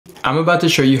I'm about to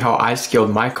show you how I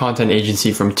scaled my content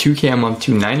agency from 2K a month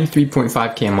to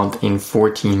 93.5K a month in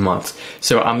 14 months.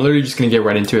 So I'm literally just gonna get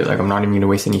right into it. Like, I'm not even gonna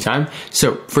waste any time.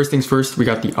 So first things first, we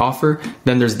got the offer,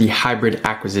 then there's the hybrid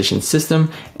acquisition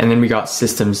system, and then we got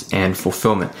systems and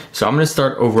fulfillment. So I'm gonna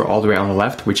start over all the way on the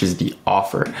left, which is the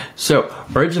offer. So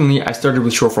originally I started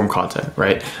with short form content,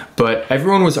 right? But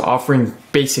everyone was offering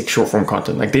basic short form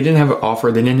content. Like, they didn't have an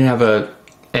offer, they didn't have a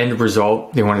end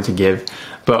result they wanted to give.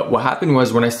 But what happened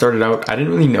was, when I started out, I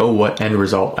didn't really know what end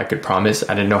result I could promise.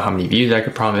 I didn't know how many views I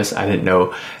could promise. I didn't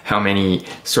know how many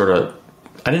I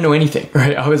didn't know anything,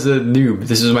 right? I was a noob.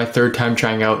 This was my third time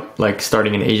trying out, like,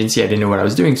 starting an agency. I didn't know what I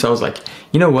was doing. So I was like,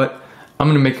 you know what? I'm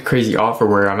gonna make a crazy offer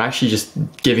where I'm actually just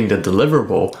giving the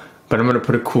deliverable, but I'm gonna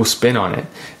put a cool spin on it.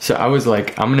 So I was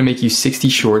like, I'm gonna make you 60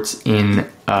 shorts in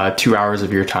 2 hours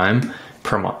of your time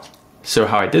per month. So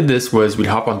how I did this was, we'd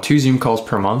hop on 2 Zoom calls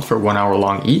per month for 1 hour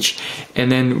long each.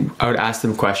 And then I would ask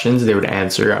them questions, they would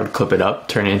answer, I would clip it up,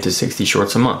 turn it into 60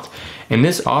 shorts a month. And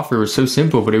this offer was so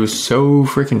simple, but it was so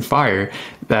freaking fire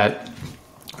that,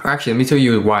 or actually, let me tell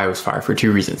you why it was fire, for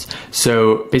 2 reasons.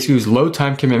 So basically, it was low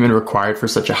time commitment required for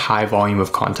such a high volume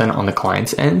of content on the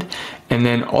client's end. And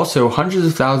then also, hundreds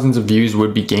of thousands of views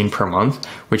would be gained per month,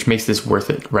 which makes this worth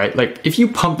it, right? Like, if you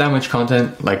pump that much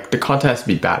content, like, the content has to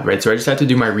be bad, right? So I just had to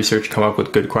do my research, come up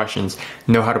with good questions,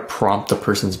 know how to prompt the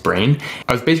person's brain.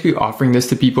 I was basically offering this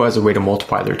to people as a way to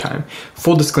multiply their time.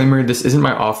 Full disclaimer, this isn't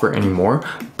my offer anymore,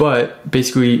 but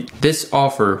basically this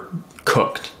offer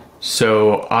cooked.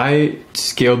 So I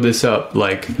scaled this up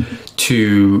like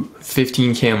to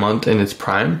 15K a month in its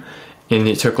prime, and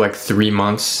it took like 3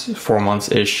 months, 4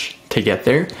 months-ish to get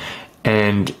there.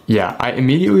 And yeah, I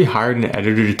immediately hired an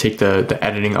editor to take the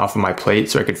editing off of my plate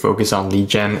so I could focus on lead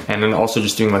gen, and then also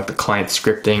just doing like the client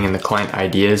scripting and the client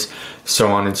ideas, so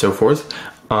on and so forth.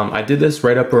 I did this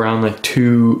right up around like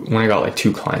when I got like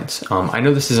 2 clients. I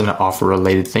know this isn't an offer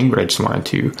related thing, but I just wanted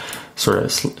to sort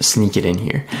of sneak it in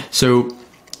here. So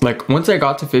like, once I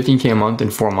got to 15K a month in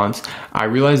 4 months, I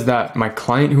realized that my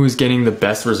client who was getting the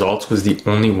best results was the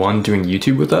only one doing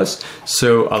YouTube with us.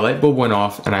 So a light bulb went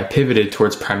off, and I pivoted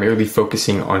towards primarily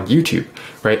focusing on YouTube,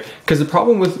 right? Because the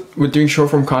problem with doing short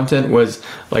form content was,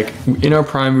 like, in our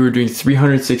prime, we were doing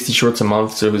 360 shorts a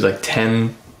month. So it was like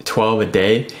 10, 12 a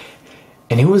day.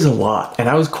 And it was a lot. And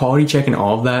I was quality checking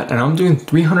all of that. And I'm doing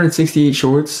 368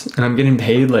 shorts, and I'm getting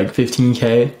paid like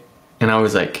 15K. And I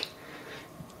was like,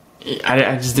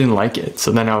 I just didn't like it.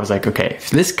 So then I was like, okay, if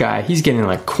this guy, he's getting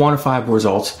like quantifiable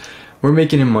results, we're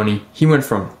making him money. He went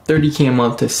from 30K a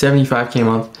month to 75K a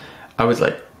month. I was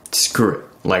like, screw it.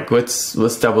 Like, let's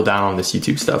double down on this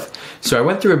YouTube stuff. So I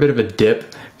went through a bit of a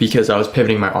dip because I was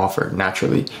pivoting my offer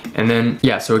naturally. And then,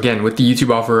 yeah, so again, with the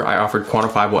YouTube offer, I offered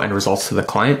quantifiable end results to the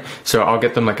client. So I'll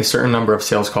get them like a certain number of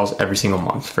sales calls every single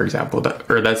month, for example.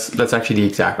 That's actually the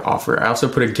exact offer. I also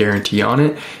put a guarantee on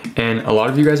it. And a lot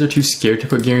of you guys are too scared to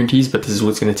put guarantees, but this is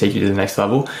what's gonna take you to the next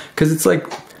level. Because it's like,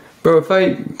 bro, if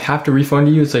I have to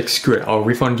refund you, it's like, screw it, I'll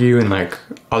refund you, and like,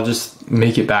 I'll just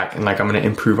make it back, and like, I'm gonna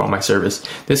improve on my service.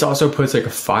 This also puts like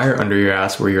a fire under your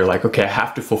ass where you're like, okay, I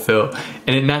have to fulfill,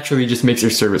 and it naturally just makes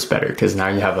your service better because now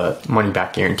you have a money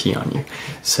back guarantee on you.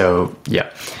 So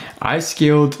yeah, I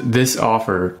scaled this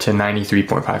offer to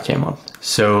 93.5K a month.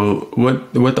 So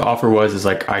what the offer was is,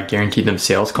 like, I guaranteed them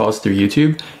sales calls through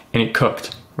YouTube, and it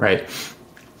cooked, right?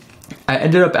 I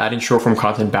ended up adding short form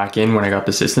content back in when I got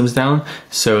the systems down.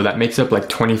 So that makes up like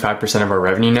 25% of our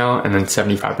revenue now. And then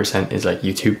 75% is like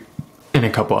YouTube and a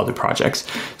couple other projects.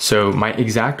 So my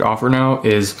exact offer now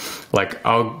is, like,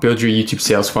 I'll build your YouTube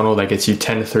sales funnel that gets you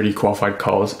 10 to 30 qualified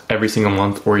calls every single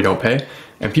month, or you don't pay.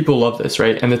 And people love this,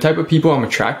 right? And the type of people I'm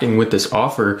attracting with this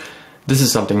offer, this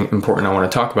is something important I want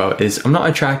to talk about, is I'm not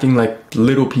attracting like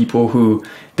little people who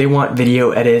they want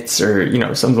video edits or, you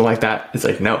know, something like that. It's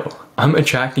like, no, I'm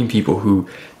attracting people who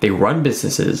they run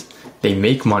businesses, they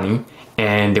make money,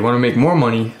 and they want to make more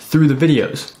money through the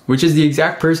videos, which is the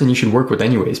exact person you should work with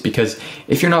anyways. Because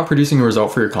if you're not producing a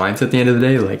result for your clients at the end of the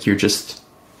day, like, you're just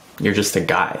a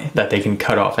guy that they can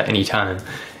cut off at any time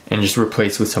and just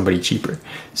replace with somebody cheaper.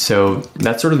 So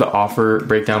that's sort of the offer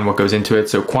breakdown, what goes into it.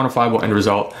 So quantifiable end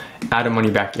result, add a money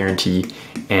back guarantee,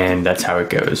 and that's how it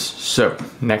goes. So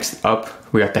next up,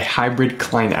 we got the hybrid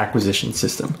client acquisition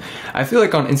system. I feel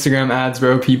like on Instagram ads,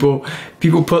 bro, people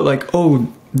put like, oh,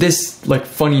 this like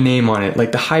funny name on it,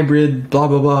 like the hybrid blah,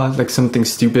 blah, blah, like something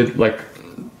stupid. Like,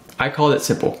 I call it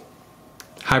simple.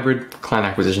 Hybrid client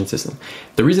acquisition system.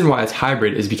 The reason why it's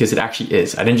hybrid is because it actually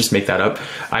is. I didn't just make that up.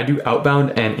 I do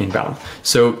outbound and inbound.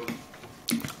 So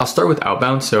I'll start with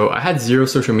outbound. So I had zero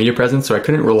social media presence, so I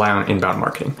couldn't rely on inbound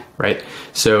marketing, right?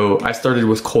 So I started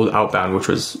with cold outbound, which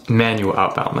was manual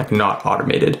outbound, like not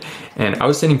automated. And I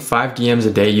was sending 5 DMs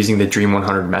a day using the Dream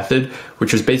 100 method,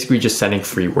 which was basically just sending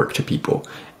free work to people.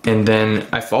 And then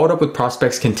I followed up with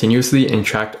prospects continuously and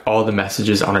tracked all the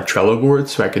messages on a Trello board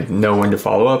so I could know when to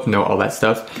follow up, know all that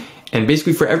stuff. And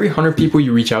basically for every 100 people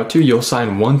you reach out to, you'll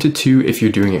sign 1 to 2 if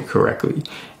you're doing it correctly.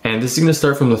 And this is gonna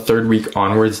start from the 3rd week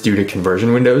onwards due to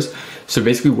conversion windows. So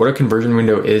basically what a conversion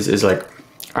window is like,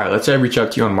 all right, let's say I reach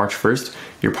out to you on March 1st.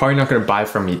 You're probably not gonna buy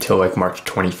from me till like March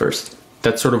 21st.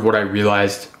 That's sort of what I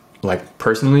realized like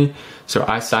personally. So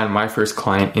I signed my first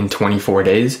client in 24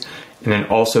 days. And then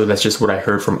also that's just what I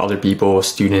heard from other people,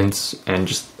 students, and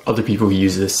just other people who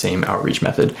use this same outreach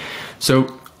method. So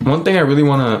one thing I really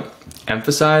wanna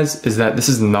emphasize is that this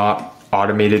is not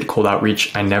automated cold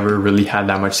outreach. I never really had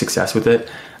that much success with it.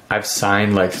 I've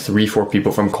signed like 3-4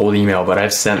 people from cold email, but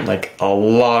I've sent like a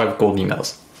lot of cold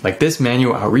emails. Like this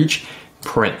manual outreach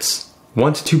prints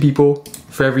 1 to 2 people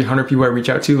for every 100 people I reach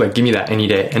out to. Like give me that any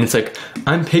day. And it's like,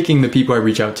 I'm picking the people I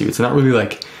reach out to. It's not really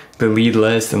like the lead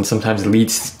list, and sometimes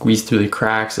leads squeeze through the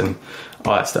cracks and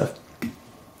all that stuff.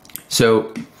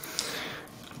 So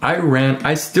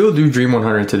I still do Dream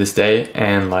 100 to this day,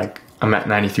 and like I'm at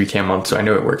 93K a month, so I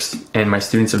know it works. And my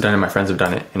students have done it, my friends have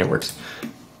done it, and it works.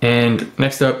 And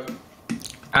next up,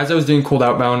 as I was doing cold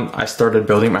outbound, I started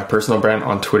building my personal brand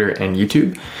on Twitter and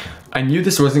YouTube. I knew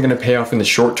this wasn't gonna pay off in the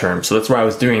short term, so that's why I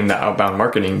was doing the outbound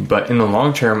marketing, but in the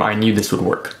long term, I knew this would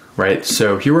work, right?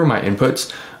 So here were my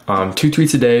inputs. 2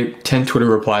 tweets a day, 10 Twitter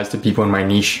replies to people in my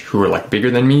niche who were like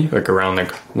bigger than me, like around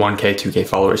like 1K, 2K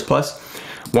followers plus.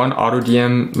 1 auto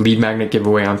DM lead magnet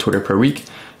giveaway on Twitter per week.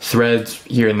 Threads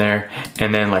here and there,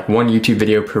 and then like 1 YouTube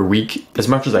video per week. As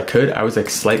much as I could, I was like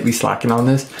slightly slacking on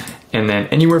this, and then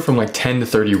anywhere from like 10 to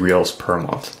 30 reels per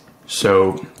month.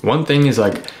 So one thing is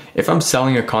like, if I'm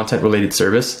selling a content related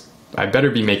service, I better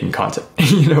be making content.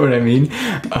 You know what I mean?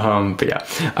 But yeah,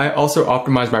 I also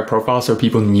optimized my profile so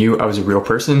people knew I was a real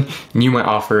person, knew my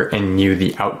offer, and knew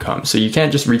the outcome. So you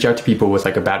can't just reach out to people with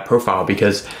like a bad profile,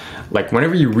 because like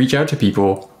whenever you reach out to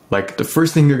people, like the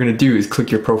first thing they're gonna do is click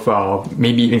your profile,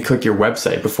 maybe even click your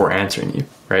website before answering you,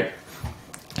 right?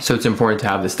 So it's important to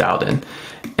have this dialed in.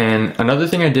 And another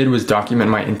thing I did was document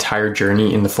my entire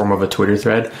journey in the form of a Twitter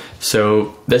thread.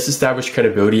 So this established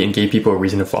credibility and gave people a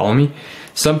reason to follow me.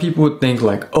 Some people would think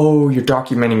like, oh, you're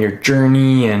documenting your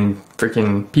journey and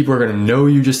freaking people are gonna know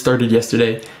you just started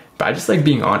yesterday. But I just like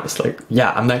being honest. Like,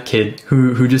 yeah, I'm that kid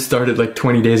who just started like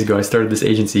 20 days ago. I started this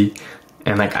agency.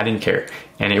 And like, I didn't care,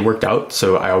 and it worked out.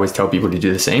 So I always tell people to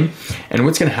do the same. And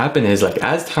what's going to happen is like,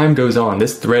 as time goes on,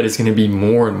 this thread is going to be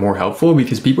more and more helpful,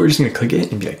 because people are just going to click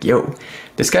it and be like, yo,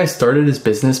 this guy started his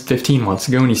business 15 months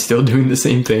ago and he's still doing the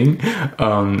same thing.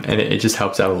 And it just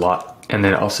helps out a lot. And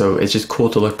then also it's just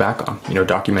cool to look back on, you know,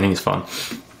 documenting is fun.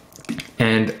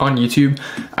 And on YouTube,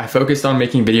 I focused on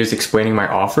making videos explaining my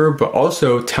offer, but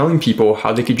also telling people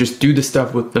how they could just do the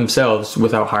stuff with themselves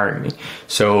without hiring me.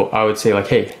 So I would say like,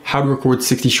 hey, how to record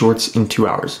 60 shorts in 2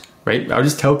 hours, right? I would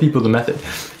just tell people the method.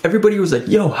 Everybody was like,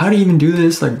 yo, how do you even do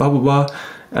this? Like blah, blah, blah.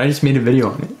 And I just made a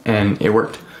video on it and it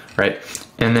worked, right?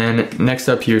 And then next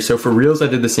up here, so for Reels, I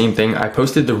did the same thing. I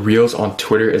posted the Reels on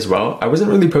Twitter as well. I wasn't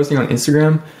really posting on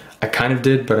Instagram. I kind of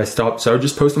did, but I stopped. So I would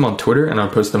just post them on Twitter and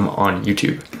I'd post them on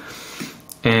YouTube.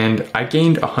 And I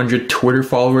gained 100 Twitter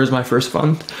followers my first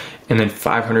month, and then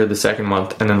 500 the second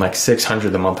month, and then like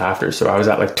 600 the month after. So I was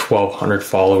at like 1,200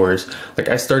 followers. Like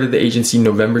I started the agency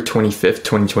November 25th,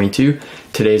 2022.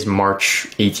 Today's March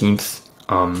 18th,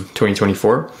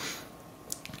 2024.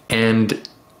 And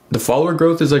the follower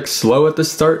growth is like slow at the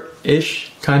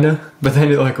start-ish, kind of, but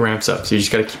then it like ramps up. So you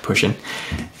just gotta keep pushing.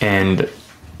 And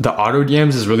the auto DMs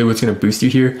is really what's going to boost you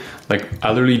here. Like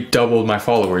I literally doubled my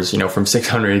followers, you know, from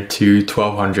 600 to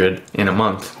 1,200 in a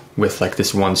month with like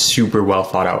this one super well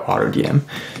thought out auto DM.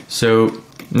 So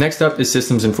next up is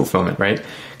systems and fulfillment, right?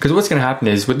 Because what's going to happen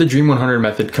is with the Dream 100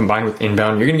 method combined with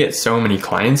inbound, you're going to get so many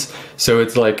clients. So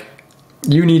it's like,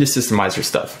 you need to systemize your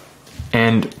stuff.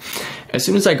 And as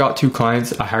soon as I got 2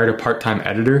 clients, I hired a part-time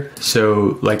editor.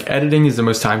 So like editing is the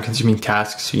most time consuming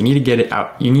task. So you need to get it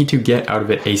out. You need to get out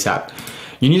of it ASAP.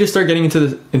 You need to start getting into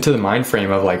the mind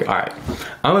frame of like, all right,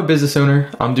 I'm a business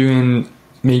owner. I'm doing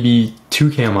maybe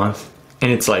 2K a month. And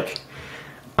it's like,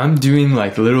 I'm doing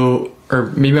like little,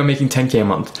 or maybe I'm making 10K a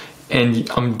month. And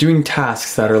I'm doing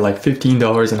tasks that are like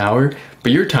 $15 an hour.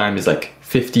 But your time is like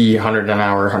 50, 100 an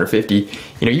hour, 150. You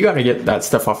know, you got to get that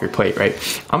stuff off your plate,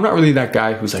 right? I'm not really that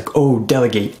guy who's like, oh,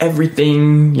 delegate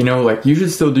everything. You know, like you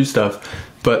should still do stuff.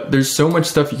 But there's so much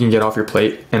stuff you can get off your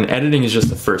plate, and editing is just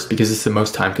the first because it's the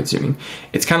most time consuming.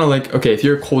 It's kind of like, okay, if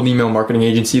you're a cold email marketing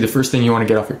agency, the first thing you want to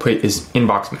get off your plate is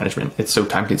inbox management. It's so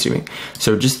time consuming.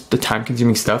 So just the time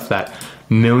consuming stuff that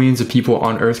millions of people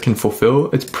on earth can fulfill,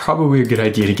 it's probably a good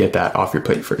idea to get that off your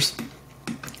plate first.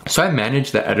 So I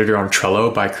manage the editor on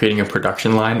Trello by creating a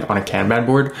production line on a Kanban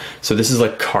board. So this is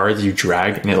like cards you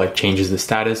drag and it like changes the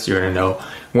status. You're gonna know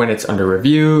when it's under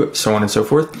review, so on and so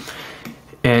forth.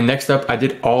 And next up, I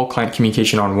did all client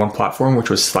communication on one platform, which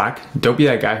was Slack. Don't be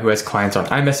that guy who has clients on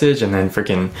iMessage and then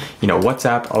freaking,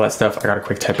 WhatsApp, all that stuff. I got a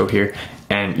quick typo here.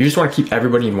 And you just want to keep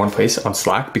everybody in one place on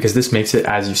Slack because this makes it,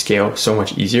 as you scale, so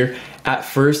much easier. At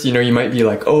first, you might be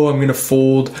like, oh, I'm going to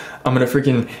fold. I'm going to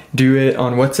freaking do it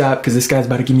on WhatsApp because this guy's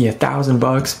about to give me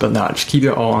 $1,000. But nah, just keep it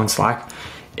all on Slack.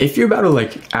 If you're about to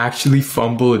like actually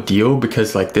fumble a deal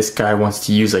because like this guy wants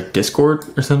to use like Discord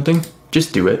or something,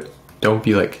 just do it. Don't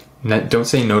be like, don't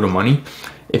say no to money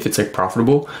if it's like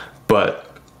profitable,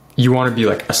 but you want to be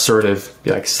like assertive,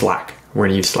 be like Slack, we're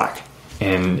gonna use Slack,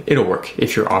 and it'll work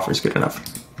if your offer is good enough.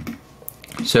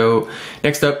 So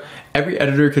next up, every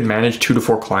editor could manage 2 to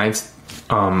 4 clients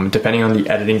depending on the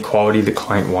editing quality the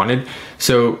client wanted.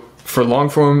 So for long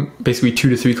form, basically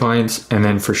 2 to 3 clients, and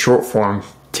then for short form,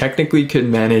 technically could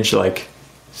manage like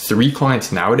 3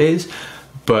 clients nowadays,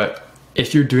 but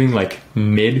if you're doing like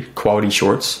mid quality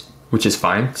shorts, which is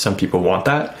fine, some people want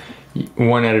that,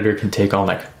 one editor can take on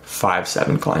like 5,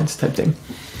 7 clients type thing.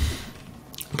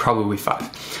 Probably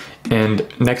 5. And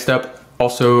next up,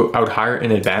 also I would hire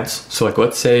in advance. So like,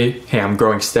 let's say, hey, I'm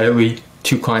growing steadily,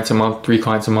 2 clients a month, 3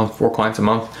 clients a month, 4 clients a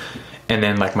month. And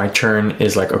then like my churn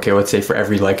is like, okay, let's say for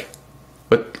every like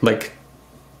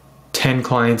 10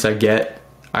 clients I get,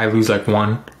 I lose like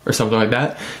 1 or something like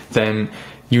that. Then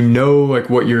like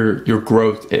what your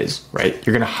growth is, right?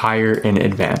 You're gonna hire in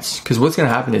advance, because what's gonna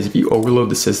happen is if you overload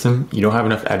the system, you don't have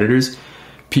enough editors,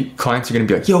 clients are gonna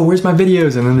be like, yo, where's my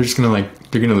videos? And then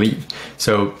they're gonna leave.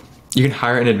 So you can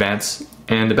hire in advance,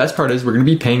 and the best part is we're gonna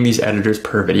be paying these editors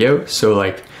per video. So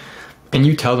like, and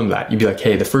you tell them that, you'd be like,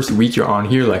 hey, the first week you're on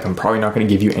here, like I'm probably not gonna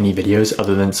give you any videos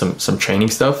other than some training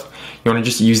stuff. You wanna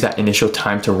just use that initial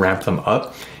time to ramp them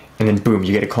up, and then boom,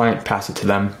 you get a client, pass it to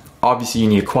them. Obviously, you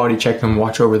need to quality check them,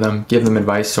 watch over them, give them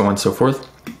advice, so on and so forth.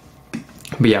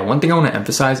 But yeah, one thing I want to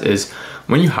emphasize is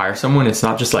when you hire someone, it's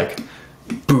not just like,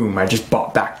 boom, I just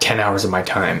bought back 10 hours of my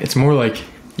time. It's more like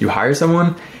you hire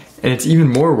someone and it's even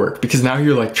more work because now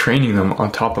you're like training them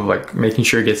on top of like making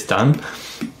sure it gets done.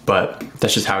 But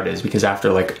that's just how it is, because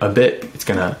after like a bit, it's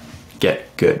gonna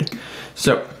get good.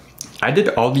 So I did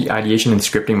all the ideation and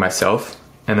scripting myself,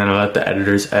 and then I let the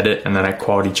editors edit, and then I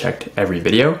quality checked every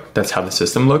video. That's how the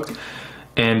system looked.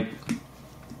 And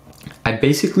I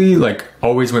basically like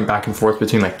always went back and forth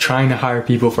between like trying to hire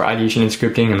people for ideation and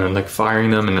scripting and then like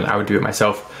firing them, and then I would do it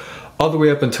myself, all the way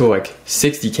up until like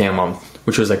 60K a month,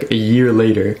 which was like a year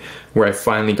later, where I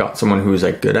finally got someone who was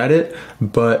like good at it.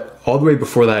 But all the way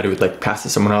before that, it would like pass to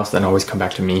someone else, then always come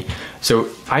back to me. So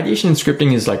ideation and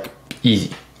scripting is like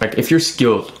easy. Like if you're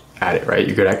skilled at it, right?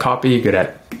 You're good at copy, you're good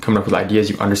at coming up with ideas,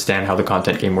 you understand how the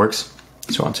content game works,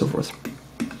 so on and so forth.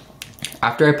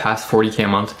 After I passed 40K a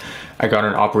month, I got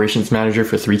an operations manager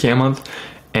for 3K a month,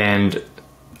 and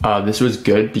this was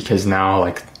good because now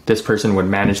like this person would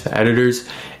manage the editors,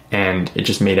 and it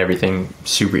just made everything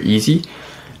super easy.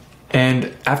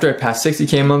 And after I passed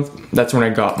 60K a month, that's when I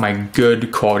got my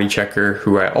good quality checker,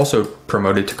 who I also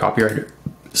promoted to copywriter.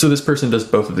 So this person does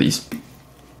both of these.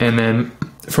 And then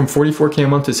from 44K a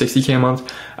month to 60K a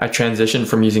month, I transitioned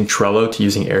from using Trello to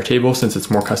using Airtable since it's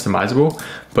more customizable.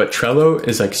 But Trello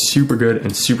is like super good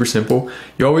and super simple.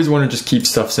 You always want to just keep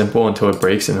stuff simple until it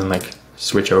breaks and then like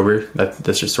switch over.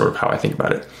 That's just sort of how I think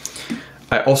about it.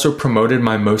 I also promoted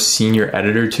my most senior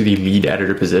editor to the lead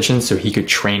editor position so he could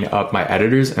train up my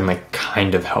editors and like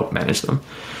kind of help manage them.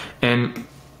 And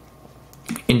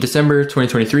in December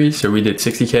 2023, so we did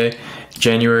 60K,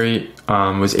 January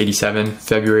was 87,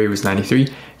 February was 93,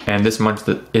 and this month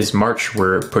is March,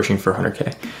 we're pushing for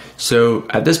 100K. So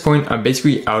at this point, I'm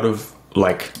basically out of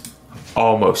like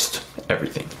almost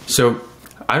everything. So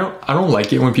I don't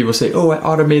like it when people say, oh, I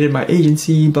automated my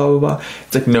agency, blah, blah, blah.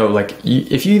 It's like, no, like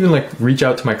if you even like reach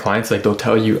out to my clients, like they'll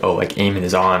tell you, oh, like Ayman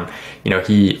is on,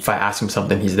 if I ask him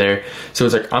something, he's there. So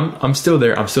it's like, I'm still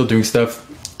there. I'm still doing stuff.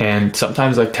 And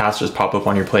sometimes like tasks just pop up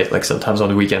on your plate. Like sometimes on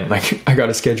the weekend, like I got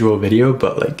to schedule a video,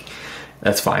 but like,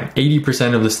 that's fine.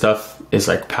 80% of the stuff is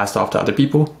like passed off to other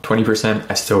people. 20%,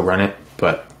 I still run it,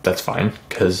 but that's fine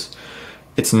because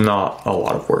it's not a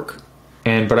lot of work.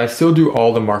 But I still do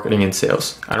all the marketing and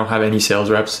sales. I don't have any sales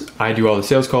reps. I do all the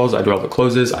sales calls, I do all the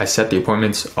closes, I set the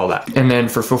appointments, all that. And then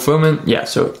for fulfillment, yeah,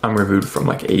 so I'm removed from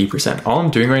like 80%. All I'm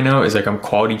doing right now is like I'm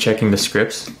quality checking the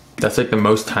scripts. That's like the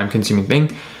most time consuming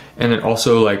thing. And then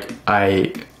also like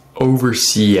I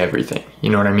oversee everything, you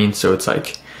know what I mean? So it's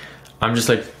like, I'm just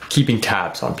like keeping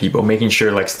tabs on people, making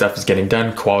sure like stuff is getting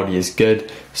done, quality is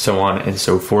good, so on and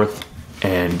so forth.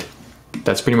 And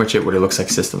that's pretty much it, what it looks like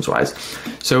systems wise.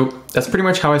 So that's pretty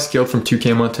much how I scaled from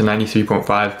 2K a month to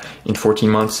 93.5 in 14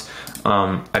 months.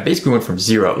 I basically went from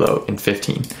 0 though in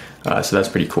 15. So that's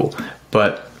pretty cool.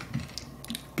 But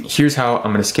here's how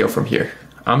I'm gonna scale from here.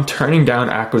 I'm turning down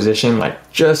acquisition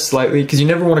like just slightly, because you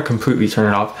never want to completely turn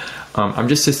it off. I'm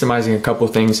just systemizing a couple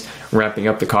things, ramping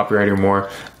up the copywriter more,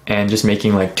 and just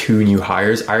making like 2 new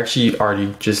hires. I actually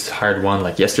already just hired one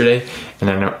like yesterday, and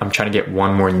then I'm trying to get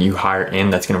one more new hire in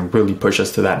that's going to really push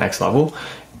us to that next level.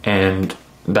 And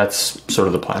that's sort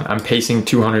of the plan. I'm pacing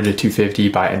 200 to 250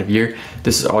 by end of year.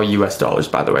 This is all US dollars,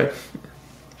 by the way.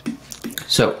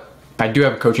 So I do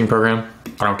have a coaching program.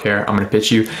 I don't care, I'm gonna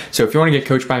pitch you. So if you wanna get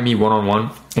coached by me one-on-one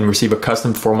and receive a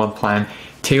custom 4-month plan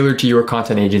tailored to your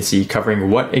content agency, covering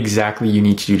what exactly you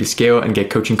need to do to scale, and get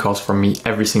coaching calls from me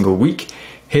every single week,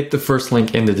 hit the first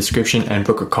link in the description and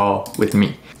book a call with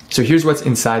me. So here's what's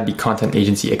inside the Content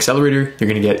Agency Accelerator. You're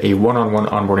gonna get a one-on-one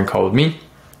onboarding call with me.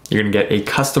 You're gonna get a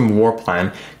custom war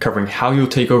plan covering how you'll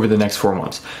take over the next 4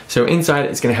 months. So inside,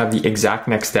 it's gonna have the exact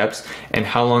next steps and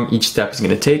how long each step is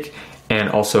gonna take, and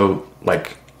also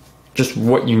like just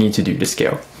what you need to do to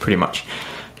scale, pretty much.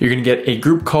 You're gonna get a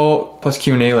group call plus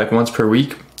Q&A like once per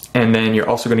week, and then you're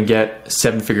also gonna get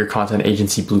 7-figure content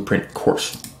agency blueprint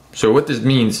course. So what this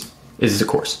means is it's a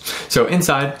course. So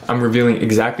inside, I'm revealing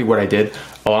exactly what I did,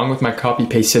 along with my copy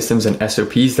paste systems and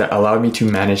SOPs that allowed me to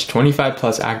manage 25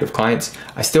 plus active clients.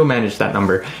 I still manage that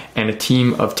number, and a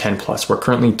team of 10 plus. We're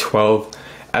currently 12,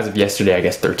 as of yesterday, I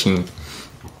guess 13.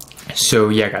 So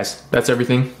yeah, guys, that's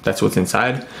everything. That's what's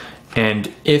inside.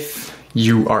 And if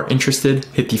you are interested,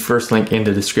 hit the first link in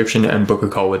the description and book a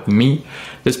call with me.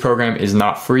 This program is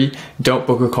not free. Don't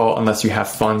book a call unless you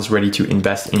have funds ready to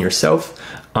invest in yourself.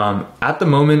 At the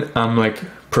moment, I'm like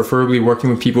preferably working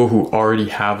with people who already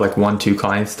have like 1-2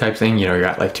 clients type thing. You know, you're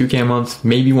at like 2K a month,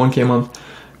 maybe 1K a month,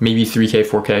 maybe 3K,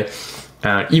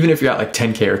 4K. Even if you're at like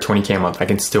 10K or 20K a month, I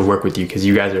can still work with you because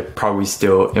you guys are probably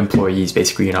still employees.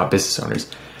 Basically, you're not business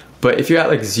owners. But if you're at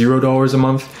like $0 a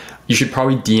month, you should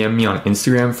probably DM me on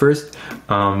Instagram first.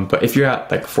 But if you're at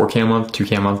like 4K a month,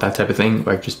 2K a month, that type of thing,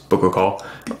 like just book a call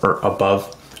or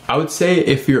above. I would say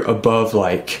if you're above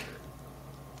like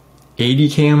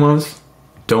 80K a month,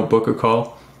 don't book a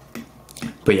call.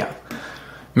 But yeah,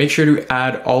 make sure to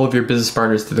add all of your business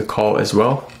partners to the call as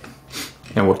well.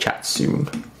 And we'll chat soon.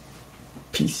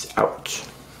 Peace out.